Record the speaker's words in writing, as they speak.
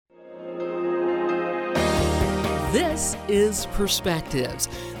This is Perspectives,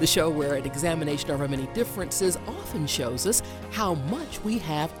 the show where an examination of our many differences often shows us how much we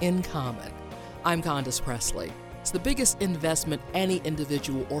have in common. I'm Candace Presley. It's the biggest investment any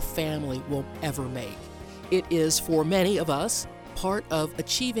individual or family will ever make. It is, for many of us, part of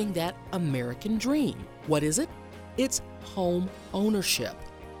achieving that American dream. What is it? It's home ownership.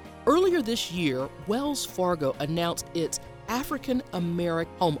 Earlier this year, Wells Fargo announced its African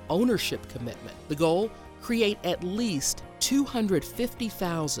American home ownership commitment. The goal? Create at least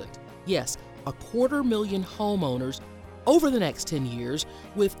 250,000, yes, 250,000 homeowners over the next 10 years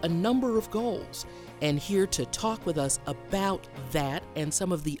with a number of goals. And here to talk with us about that and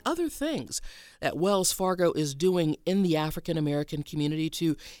some of the other things that Wells Fargo is doing in the African American community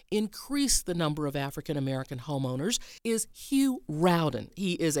to increase the number of African American homeowners is Hugh Rowden.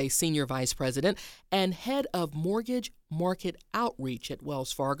 He is a senior vice president and head of mortgage market outreach at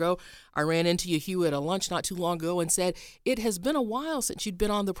Wells Fargo. I ran into you, Hugh, at a lunch not too long ago and said it has been a while since you'd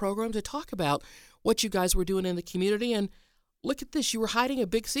been on the program to talk about what you guys were doing in the community. And look at this, you were hiding a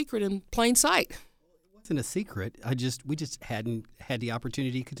big secret in plain sight. It wasn't a secret. We just hadn't had the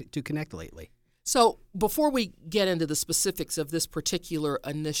opportunity to connect lately. So before we get into the specifics of this particular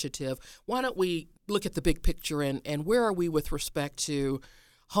initiative, why don't we look at the big picture and where are we with respect to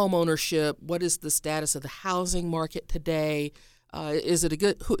home ownership? What is the status of the housing market today? Is it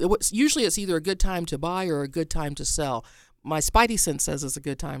usually it's either a good time to buy or a good time to sell. My spidey sense says it's a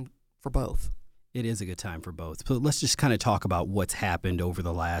good time for both. It is a good time for both. So let's just kind of talk about what's happened over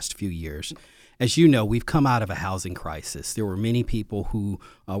the last few years. As you know, we've come out of a housing crisis. There were many people who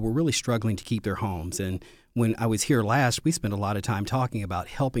were really struggling to keep their homes. And when I was here last, we spent a lot of time talking about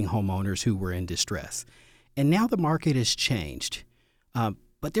helping homeowners who were in distress. And now the market has changed.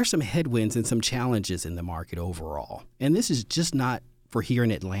 But there's some headwinds and some challenges in the market overall. And this is just not for here in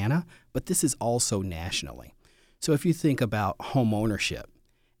Atlanta, but this is also nationally. So if you think about home ownership,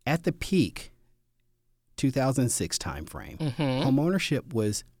 at the peak, 2006 timeframe, home ownership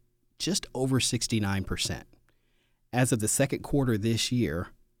was just over 69%. As of the second quarter this year,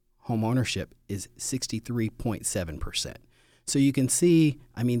 home ownership is 63.7%. So you can see,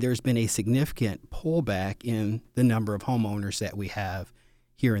 there's been a significant pullback in the number of homeowners that we have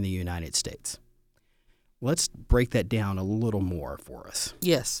here in the United States. Let's break that down a little more for us.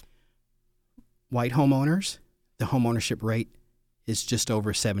 Yes. White homeowners, the homeownership rate is just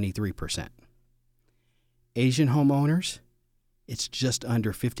over 73%. Asian homeowners, it's just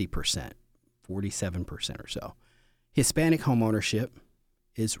under 50%, 47% or so. Hispanic homeownership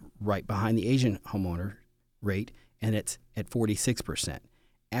is right behind the Asian homeowner rate, and it's at 46%.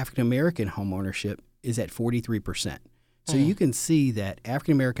 African American homeownership is at 43%. So you can see that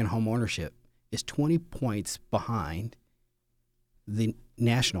African American homeownership is 20 points behind the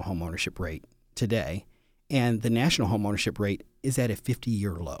national homeownership rate today, and the national homeownership rate is at a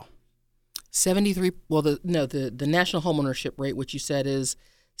 50-year low. 73. Well, the national homeownership rate, which you said is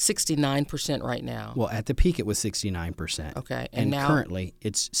 69% right now. Well, at the peak it was 69%. Okay, and now currently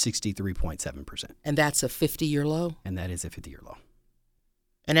it's 63.7%. And that's a 50-year low. And that is a 50-year low.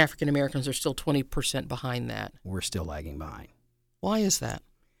 And African Americans are still 20% behind that. We're still lagging behind. Why is that?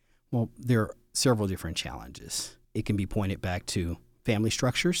 Well, there are several different challenges. It can be pointed back to family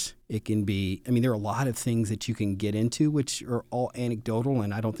structures. It can be, there are a lot of things that you can get into, which are all anecdotal,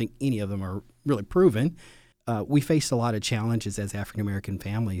 and I don't think any of them are really proven. We face a lot of challenges as African American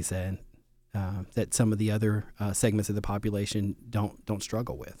families, and that some of the other segments of the population don't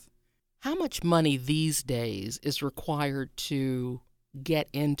struggle with. How much money these days is required to get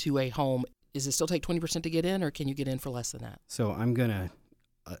into a home? Does it still take 20% to get in, or can you get in for less than that? So I'm going to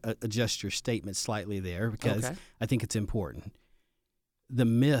adjust your statement slightly there because I think it's important. The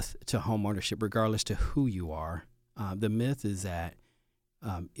myth to home ownership, regardless to who you are, the myth is that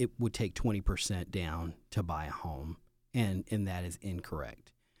it would take 20% down to buy a home, and that is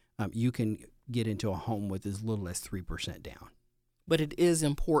incorrect. You can get into a home with as little as 3% down. But it is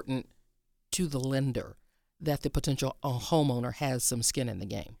important to the lender that the potential homeowner has some skin in the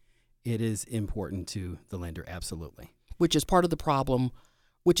game. It is important to the lender, absolutely. Which is part of the problem,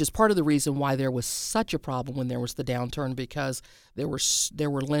 which is part of the reason why there was such a problem when there was the downturn, because there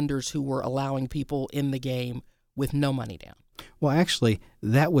were lenders who were allowing people in the game with no money down. Well, actually,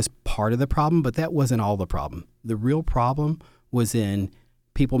 that was part of the problem, but that wasn't all the problem. The real problem was in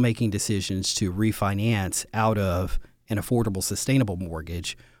people making decisions to refinance out of an affordable, sustainable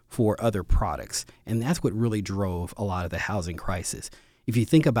mortgage for other products. And that's what really drove a lot of the housing crisis. If you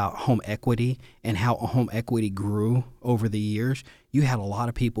think about home equity and how home equity grew over the years, you had a lot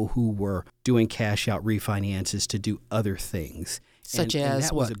of people who were doing cash out refinances to do other things. Such and as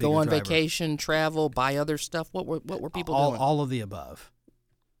that was what? a Go bigger on driver. vacation, travel, buy other stuff? What were people doing? All of the above.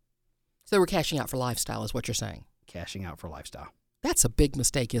 So they were cashing out for lifestyle is what you're saying. Cashing out for lifestyle. That's a big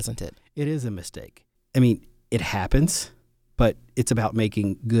mistake, isn't it? It is a mistake. I mean, it happens, but it's about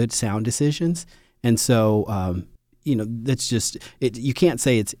making good, sound decisions. And so, that's just it. You can't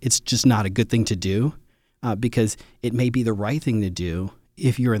say it's just not a good thing to do because it may be the right thing to do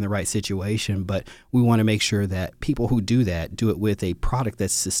if you're in the right situation. But we want to make sure that people who do that do it with a product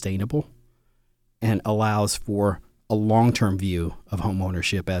that's sustainable and allows for a long-term view of home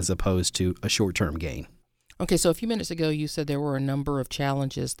ownership as opposed to a short-term gain. Okay, so a few minutes ago you said there were a number of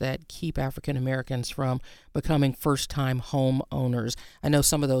challenges that keep African Americans from becoming first-time home owners. I know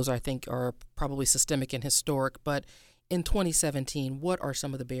some of those I think are probably systemic and historic, but in 2017, what are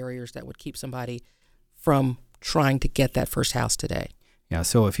some of the barriers that would keep somebody from trying to get that first house today? Yeah,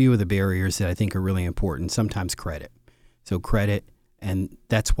 so a few of the barriers that I think are really important, sometimes credit. So credit, and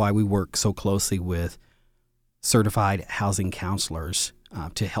that's why we work so closely with certified housing counselors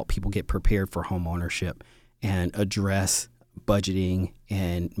to help people get prepared for home ownership and address budgeting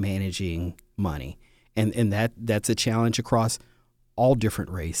and managing money. And that's a challenge across all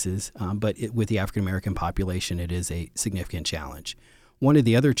different races, but with the African American population, it is a significant challenge. One of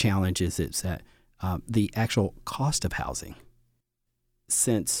the other challenges is that the actual cost of housing.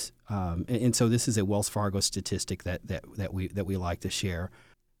 Since and so this is a Wells Fargo statistic that we like to share.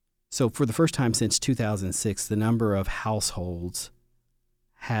 So for the first time since 2006, the number of households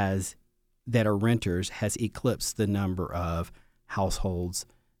that are renters has eclipsed the number of households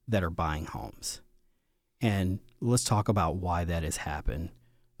that are buying homes. And let's talk about why that has happened.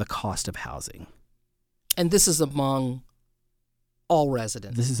 The cost of housing. And this is among all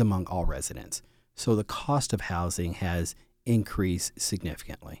residents. This is among all residents. So the cost of housing has increased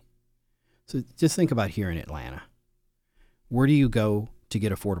significantly. So just think about here in Atlanta. Where do you go to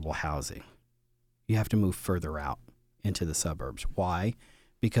get affordable housing? You have to move further out into the suburbs. Why?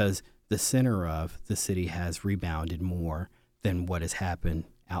 Because the center of the city has rebounded more than what has happened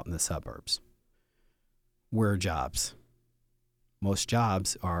out in the suburbs. Where are jobs? Most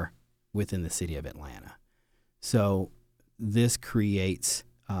jobs are within the city of Atlanta. So this creates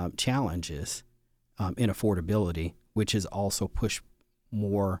challenges in affordability, which has also pushed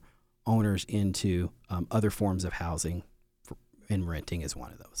more owners into other forms of housing, and renting is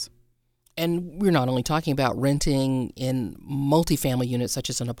one of those. And we're not only talking about renting in multifamily units such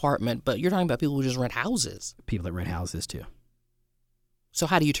as an apartment, but you're talking about people who just rent houses. People that rent houses too. So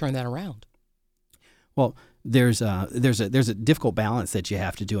how do you turn that around? Well, there's a difficult balance that you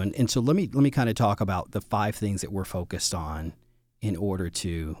have to do, and so let me kind of talk about the 5 things that we're focused on in order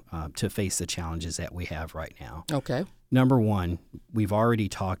to face the challenges that we have right now. Okay. Number 1, we've already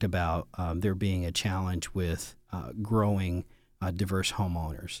talked about there being a challenge with growing diverse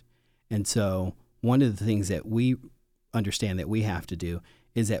homeowners. And so one of the things that we understand that we have to do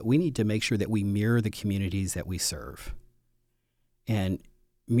is that we need to make sure that we mirror the communities that we serve. And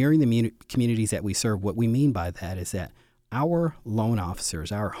mirroring the communities that we serve, what we mean by that is that our loan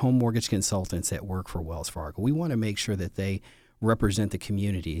officers, our home mortgage consultants that work for Wells Fargo, we want to make sure that they represent the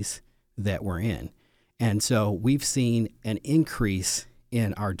communities that we're in. And so we've seen an increase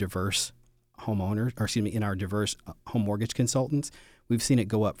in our diverse in our diverse home mortgage consultants. We've seen it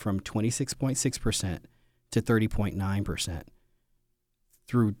go up from 26.6% to 30.9%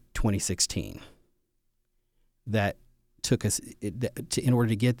 through 2016. That took us, in order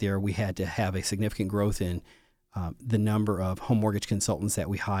to get there, we had to have a significant growth in the number of home mortgage consultants that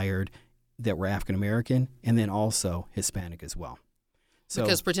we hired that were African American, and then also Hispanic as well. So,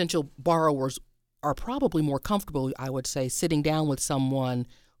 because potential borrowers are probably more comfortable, I would say, sitting down with someone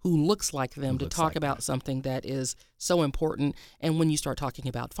who looks like them to talk about something that is so important. And when you start talking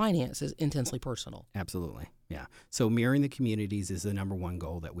about finances, intensely personal. Absolutely. Yeah. So mirroring the communities is the number 1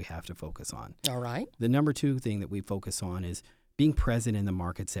 goal that we have to focus on. All right. The number 2 thing that we focus on is being present in the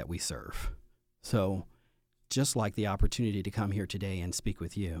markets that we serve. So just like the opportunity to come here today and speak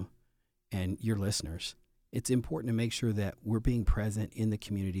with you and your listeners, it's important to make sure that we're being present in the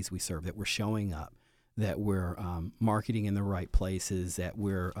communities we serve, that we're showing up, that we're marketing in the right places, that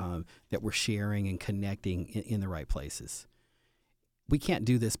we're sharing and connecting in the right places. We can't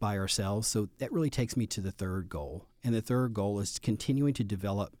do this by ourselves, so that really takes me to the 3rd goal. And the 3rd goal is continuing to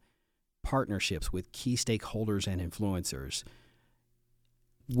develop partnerships with key stakeholders and influencers.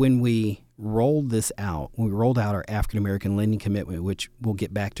 When we rolled out our African American lending commitment, which we'll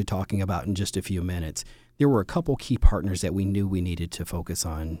get back to talking about in just a few minutes, there were a couple key partners that we knew we needed to focus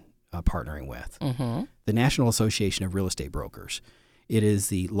on partnering with. Mm-hmm. The National Association of Real Estate Brokers. It is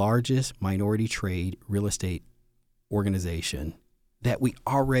the largest minority trade real estate organization that we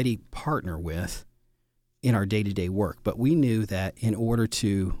already partner with in our day-to-day work. But we knew that in order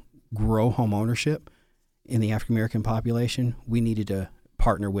to grow home ownership in the African American population, we needed to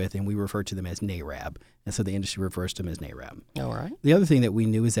partner with, and we refer to them as NARAB. And so the industry refers to them as NARAB. All right. The other thing that we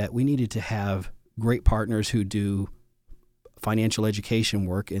knew is that we needed to have great partners who do financial education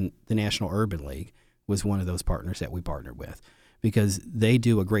work, and the National Urban League was one of those partners that we partnered with, because they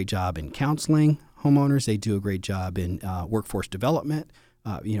do a great job in counseling homeowners. They do a great job in workforce development,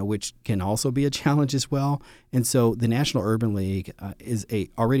 which can also be a challenge as well. And so the National Urban League is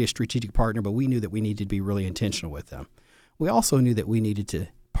already a strategic partner, but we knew that we needed to be really intentional with them. We also knew that we needed to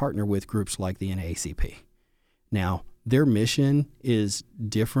partner with groups like the NAACP. Now, their mission is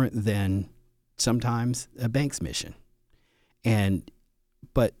different than sometimes a bank's mission.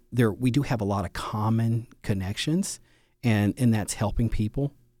 But we do have a lot of common connections, and that's helping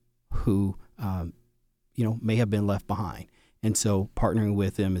people who may have been left behind. And so partnering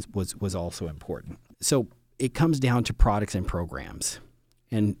with them was also important. So it comes down to products and programs.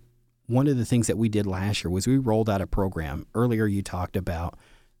 And one of the things that we did last year was we rolled out a program. Earlier you talked about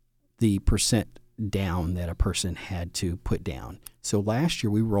the percent down that a person had to put down. So last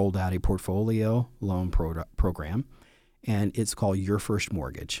year we rolled out a portfolio loan program, and it's called Your First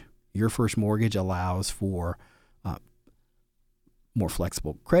Mortgage. Your First Mortgage allows for more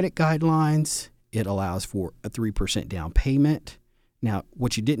flexible credit guidelines. It allows for a 3% down payment. Now,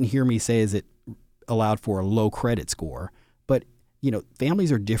 what you didn't hear me say is it allowed for a low credit score, but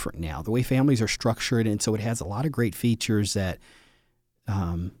families are different now. The way families are structured, and so it has a lot of great features that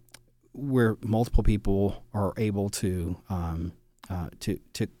where multiple people are able to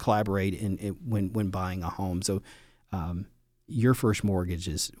collaborate when buying a home. So Your First Mortgage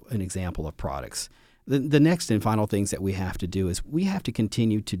is an example of products. The next and final things that we have to do is we have to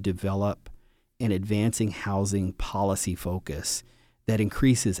continue to develop an advancing housing policy focus that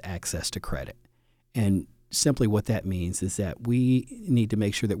increases access to credit. And simply what that means is that we need to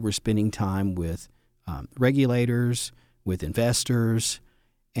make sure that we're spending time with regulators, with investors,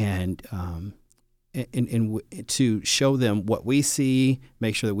 and to show them what we see,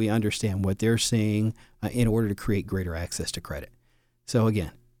 make sure that we understand what they're seeing in order to create greater access to credit. So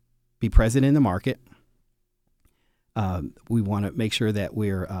again, be present in the market. We want to make sure that we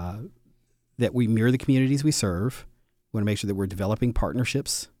mirror the communities we serve. We want to make sure that we're developing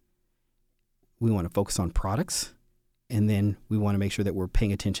partnerships. We want to focus on products, and then we want to make sure that we're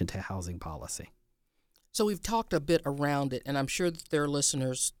paying attention to housing policy. So we've talked a bit around it, and I'm sure that there are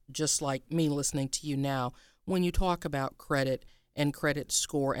listeners just like me listening to you now. When you talk about credit and credit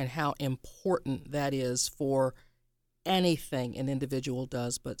score and how important that is for anything an individual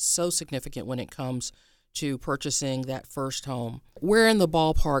does, but so significant when it comes to purchasing that first home, where in the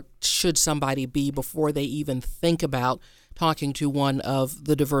ballpark should somebody be before they even think about talking to one of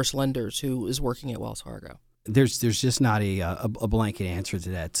the diverse lenders who is working at Wells Fargo? There's just not a blanket answer to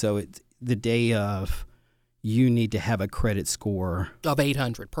that. So it's the day of, you need to have a credit score of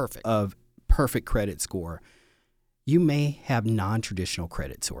 800, perfect. Of perfect credit score. You may have non-traditional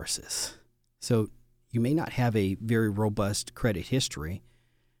credit sources. So you may not have a very robust credit history,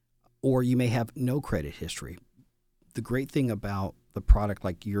 or you may have no credit history. The great thing about the product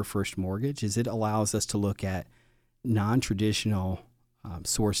like Your First Mortgage is it allows us to look at non-traditional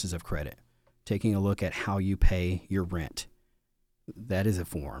sources of credit, taking a look at how you pay your rent. That is a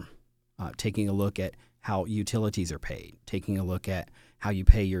form. Taking a look at how utilities are paid, taking a look at how you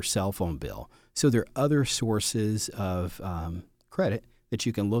pay your cell phone bill. So there are other sources of credit that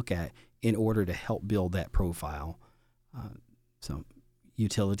you can look at in order to help build that profile. So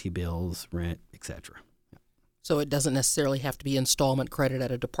utility bills, rent, etc. So it doesn't necessarily have to be installment credit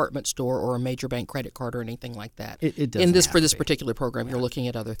at a department store or a major bank credit card or anything like that. It doesn't for this particular program, you're looking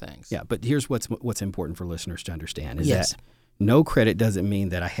at other things. Yeah, but here's what's important for listeners to understand is yes. that no credit doesn't mean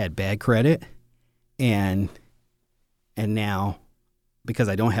that I had bad credit, and now because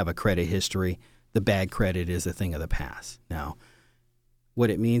I don't have a credit history, the bad credit is a thing of the past. Now, what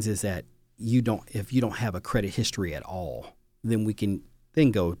it means is that if you don't have a credit history at all, then we can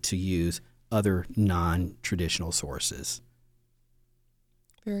then go to use other non-traditional sources.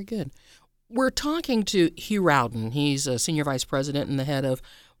 Very good. We're talking to Hugh Rowden. He's a senior vice president and the head of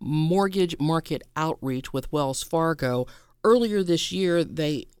mortgage market outreach with Wells Fargo. Earlier this year,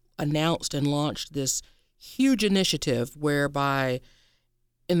 they announced and launched this huge initiative whereby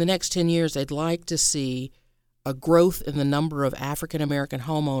in the next 10 years, they'd like to see a growth in the number of African-American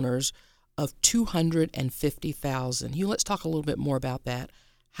homeowners of 250,000. Hugh, let's talk a little bit more about that.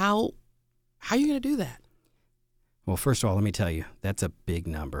 How are you going to do that? Well, first of all, let me tell you, that's a big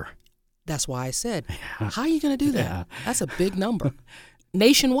number. That's why I said, how are you going to do that? That's a big number.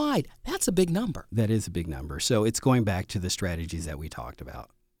 Nationwide, that's a big number. That is a big number. So it's going back to the strategies that we talked about.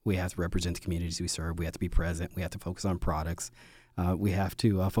 We have to represent the communities we serve. We have to be present. We have to focus on products. We have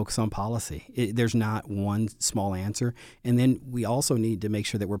to focus on policy. There's not one small answer. And then we also need to make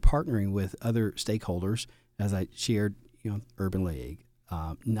sure that we're partnering with other stakeholders, as I shared, Urban League.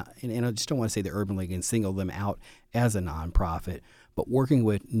 And I just don't want to say the Urban League and single them out as a nonprofit, but working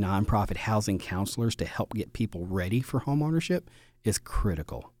with nonprofit housing counselors to help get people ready for home ownership is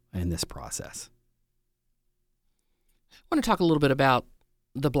critical in this process. I want to talk a little bit about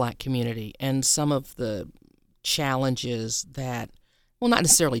the Black community and some of the challenges that, well, not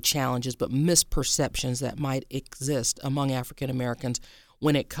necessarily challenges, but misperceptions that might exist among African Americans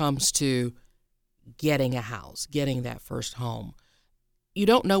when it comes to getting a house, getting that first home. You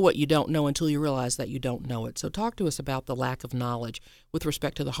don't know what you don't know until you realize that you don't know it. So talk to us about the lack of knowledge with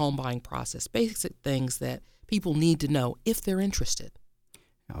respect to the home buying process, basic things that people need to know if they're interested.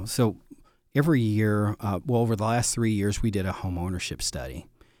 So every year, over the last 3 years, we did a home ownership study.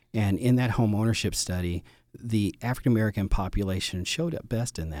 And in that home ownership study, the African American population showed up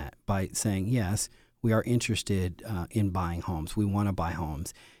best in that by saying, yes, we are interested in buying homes. We want to buy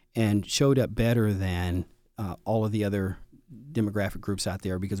homes, and showed up better than all of the other demographic groups out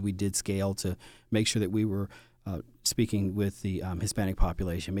there, because we did scale to make sure that we were speaking with the Hispanic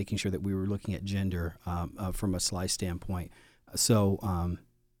population, making sure that we were looking at gender from a slice standpoint. So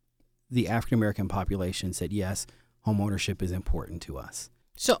the African American population said, yes, home ownership is important to us.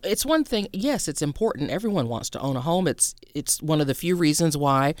 So it's one thing, yes, it's important. Everyone wants to own a home. It's one of the few reasons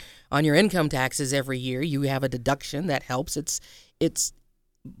why on your income taxes every year you have a deduction that helps.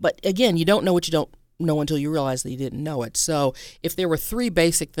 But again, you don't know what you don't know until you realize that you didn't know it. So if there were three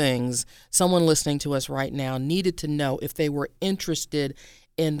basic things someone listening to us right now needed to know if they were interested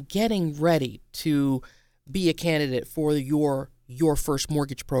in getting ready to be a candidate for your first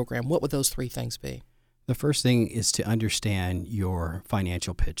mortgage program, what would those three things be? The first thing is to understand your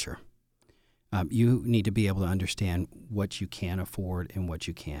financial picture. You need to be able to understand what you can afford and what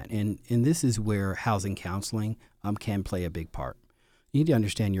you can't. And this is where housing counseling can play a big part. You need to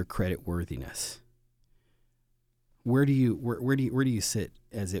understand your credit worthiness. Where do you sit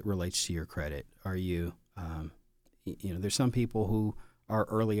as it relates to your credit? Are you, there's some people who are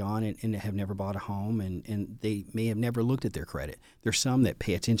early on and have never bought a home, and they may have never looked at their credit. There's some that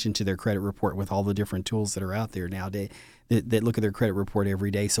pay attention to their credit report with all the different tools that are out there nowadays that look at their credit report every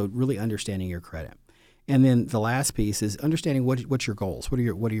day. So really understanding your credit. And then the last piece is understanding what's your goals. What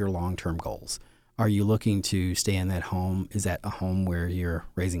are your long-term goals? Are you looking to stay in that home? Is that a home where you're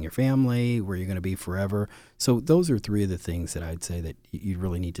raising your family, where you're going to be forever? So those are three of the things that I'd say that you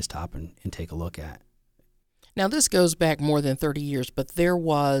really need to stop and take a look at. Now, this goes back more than 30 years, but there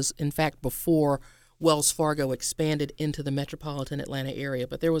was, in fact, before Wells Fargo expanded into the metropolitan Atlanta area,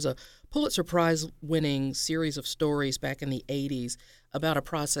 but there was a Pulitzer Prize-winning series of stories back in the 80s about a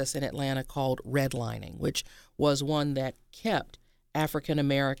process in Atlanta called redlining, which was one that kept African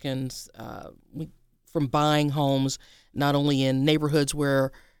Americans from buying homes, not only in neighborhoods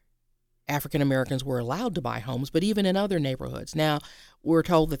where African Americans were allowed to buy homes, but even in other neighborhoods. Now, we're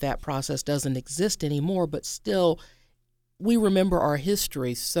told that process doesn't exist anymore, but still, we remember our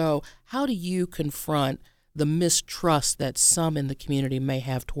history. So how do you confront the mistrust that some in the community may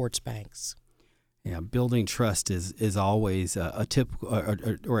have towards banks? Yeah, building trust is always a typical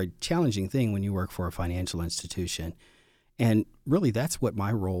or a challenging thing when you work for a financial institution. And really, that's what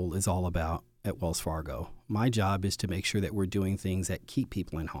my role is all about at Wells Fargo. My job is to make sure that we're doing things that keep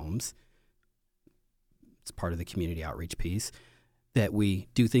people in homes. It's part of the community outreach piece, that we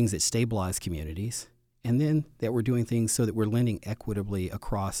do things that stabilize communities, and then that we're doing things so that we're lending equitably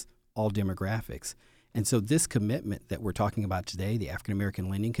across all demographics. And so this commitment that we're talking about today, the African American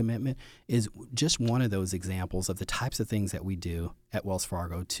lending commitment, is just one of those examples of the types of things that we do at Wells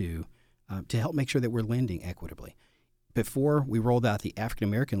Fargo to help make sure that we're lending equitably. Before we rolled out the African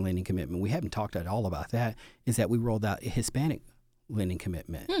American lending commitment, we haven't talked at all about that, is that we rolled out a Hispanic lending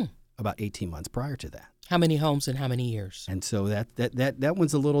commitment about 18 months prior to that. How many homes in how many years? And so that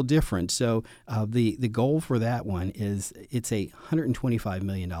one's a little different. So the goal for that one is it's a $125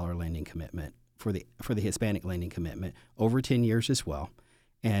 million lending commitment for the Hispanic lending commitment over 10 years as well.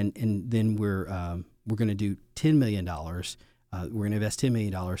 And then we're going to do $10 million. We're going to invest $10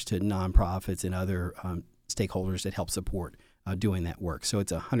 million to nonprofits and other stakeholders that help support doing that work. So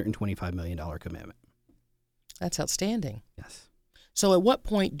it's a $125 million commitment. That's outstanding. Yes. So at what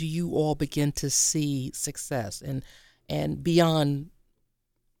point do you all begin to see success and beyond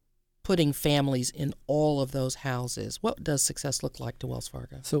putting families in all of those houses. What does success look like to Wells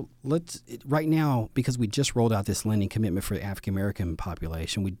Fargo? So right now, because we just rolled out this lending commitment for the African American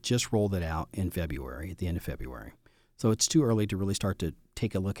population, we just rolled it out in February, at the end of February. So it's too early to really start to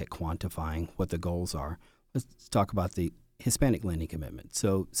take a look at quantifying what the goals are. Let's talk about the Hispanic lending commitment.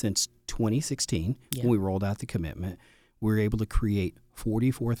 So since 2016, when we rolled out the commitment, we were able to create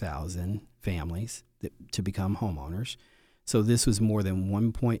 44,000 families to become homeowners. So this was more than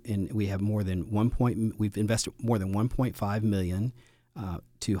we've invested more than 1.5 million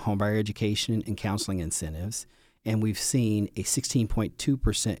to homebuyer education and counseling incentives, and we've seen a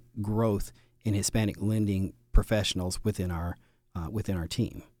 16.2% growth in Hispanic lending professionals within our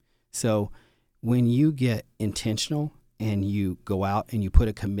team. So when you get intentional and you go out and you put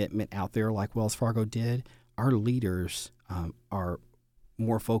a commitment out there like Wells Fargo did, our leaders are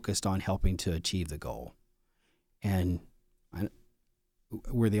more focused on helping to achieve the goal. And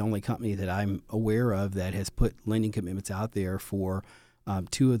we're the only company that I'm aware of that has put lending commitments out there for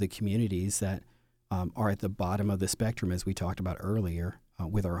two of the communities that are at the bottom of the spectrum, as we talked about earlier,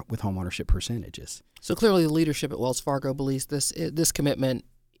 with homeownership percentages. So clearly the leadership at Wells Fargo believes this commitment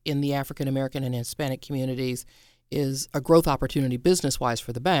in the African American and Hispanic communities is a growth opportunity business-wise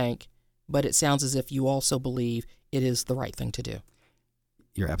for the bank, but it sounds as if you also believe it is the right thing to do.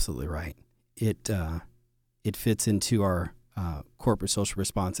 You're absolutely right. It fits into our corporate social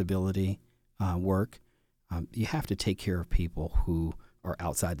responsibility work. You have to take care of people who are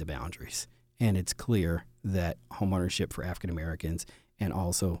outside the boundaries. And it's clear that homeownership for African Americans and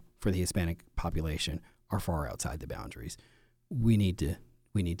also for the Hispanic population are far outside the boundaries. We need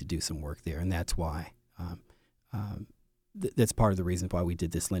to do some work there, and that's why that's part of the reason why we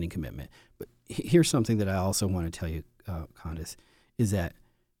did this lending commitment. But here's something that I also want to tell you, Candace, is that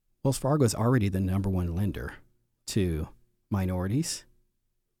Wells Fargo is already the number one lender to minorities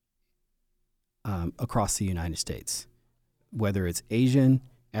across the United States. Whether it's Asian,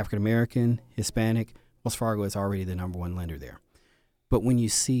 African American, Hispanic, Wells Fargo is already the number one lender there. But when you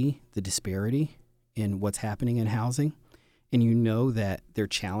see the disparity in what's happening in housing, and you know that there are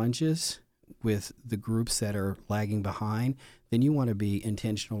challenges with the groups that are lagging behind, then you want to be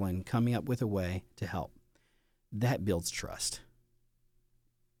intentional in coming up with a way to help. That builds trust.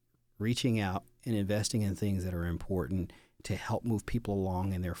 Reaching out and investing in things that are important to help move people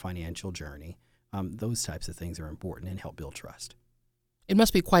along in their financial journey, those types of things are important and help build trust. It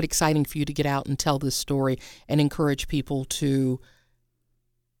must be quite exciting for you to get out and tell this story and encourage people to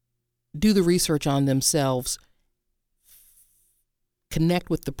do the research on themselves, connect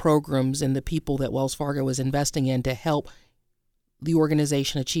with the programs and the people that Wells Fargo is investing in to help the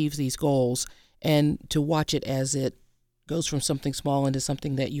organization achieve these goals, and to watch it as it goes from something small into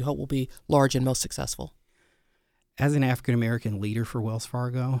something that you hope will be large and most successful. As an African American leader for Wells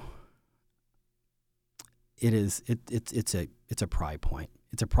Fargo, it's a pride point.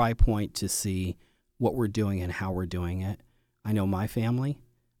 It's a pride point to see what we're doing and how we're doing it. I know my family.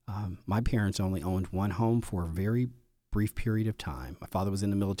 My parents only owned one home for a very brief period of time. My father was in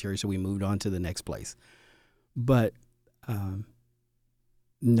the military, so we moved on to the next place. But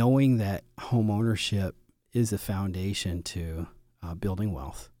knowing that home ownership is a foundation to building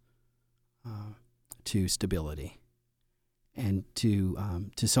wealth, to stability, and to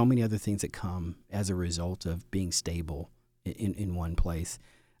so many other things that come as a result of being stable in one place,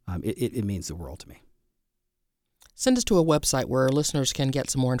 it means the world to me. Send us to a website where our listeners can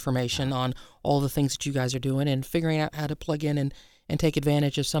get some more information on all the things that you guys are doing and figuring out how to plug in and take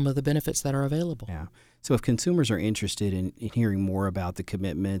advantage of some of the benefits that are available. Yeah. So if consumers are interested in hearing more about the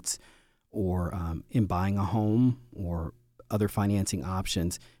commitments or in buying a home or other financing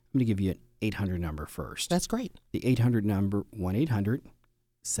options, I'm going to give you an 800 number first. That's great. The 800 number,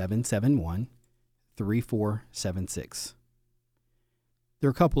 1-800-771-3476. There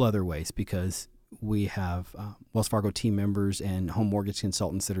are a couple other ways because we have Wells Fargo team members and home mortgage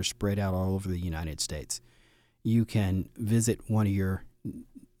consultants that are spread out all over the United States. You can visit one of your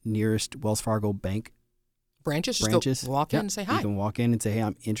nearest Wells Fargo bank branches. Just go walk in and say hi. You can walk in and say, hey,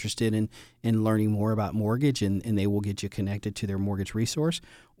 I'm interested in learning more about mortgage, and they will get you connected to their mortgage resource.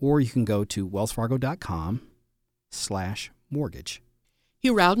 Or you can go to wellsfargo.com/mortgage.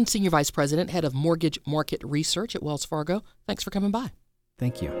 Hugh Rowden, Senior Vice President, Head of Mortgage Market Research at Wells Fargo. Thanks for coming by.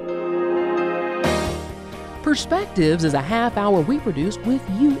 Thank you. Perspectives is a half-hour we produce with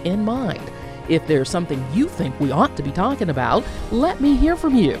you in mind. If there's something you think we ought to be talking about, let me hear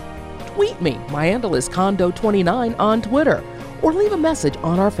from you. Tweet me. My handle is Condo29 on Twitter, or leave a message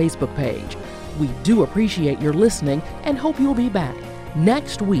on our Facebook page. We do appreciate your listening and hope you'll be back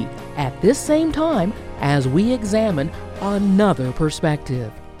next week at this same time as we examine another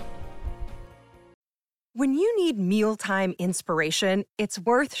perspective. When you need mealtime inspiration, it's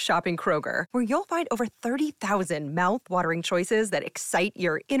worth shopping Kroger, where you'll find over 30,000 mouth-watering choices that excite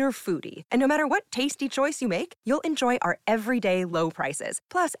your inner foodie. And no matter what tasty choice you make, you'll enjoy our everyday low prices,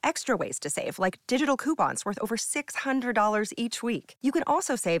 plus extra ways to save, like digital coupons worth over $600 each week. You can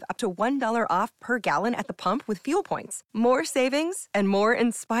also save up to $1 off per gallon at the pump with fuel points. More savings and more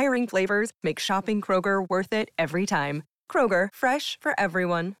inspiring flavors make shopping Kroger worth it every time. Kroger, fresh for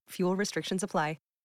everyone. Fuel restrictions apply.